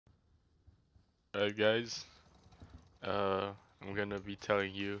Alright guys, I'm gonna be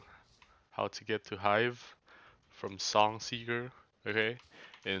telling you how to get to Hive from Song Seeker, okay,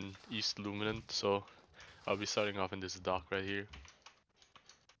 in East Luminant. So I'll be starting off in this dock right here.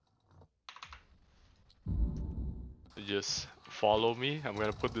 Just follow me. I'm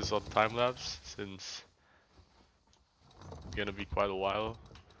gonna put this on time lapse since it's gonna be quite a while.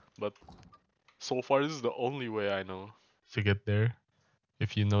 But so far this is the only way I know to get there.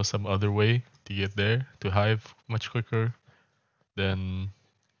 If you know some other way to get there to Hive much quicker, then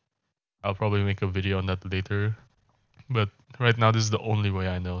I'll probably make a video on that later. But right now this is the only way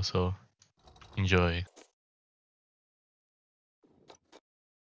I know, so enjoy.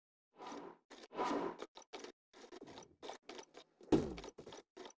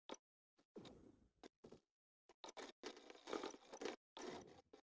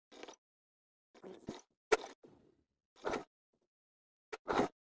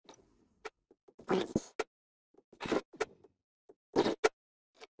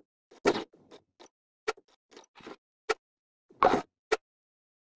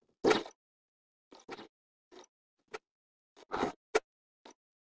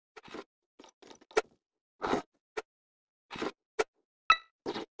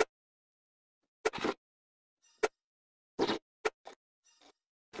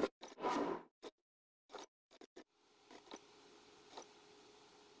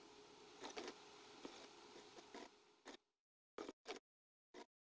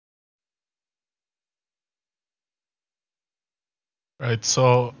 Right,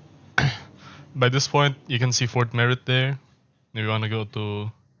 so by this point you can see Fort Merritt there. If you wanna go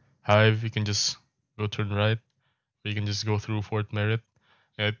to Hive, you can just go turn right. Or you can just go through Fort Merritt.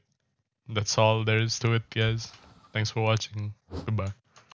 That's all there is to it, guys. Thanks for watching. Goodbye.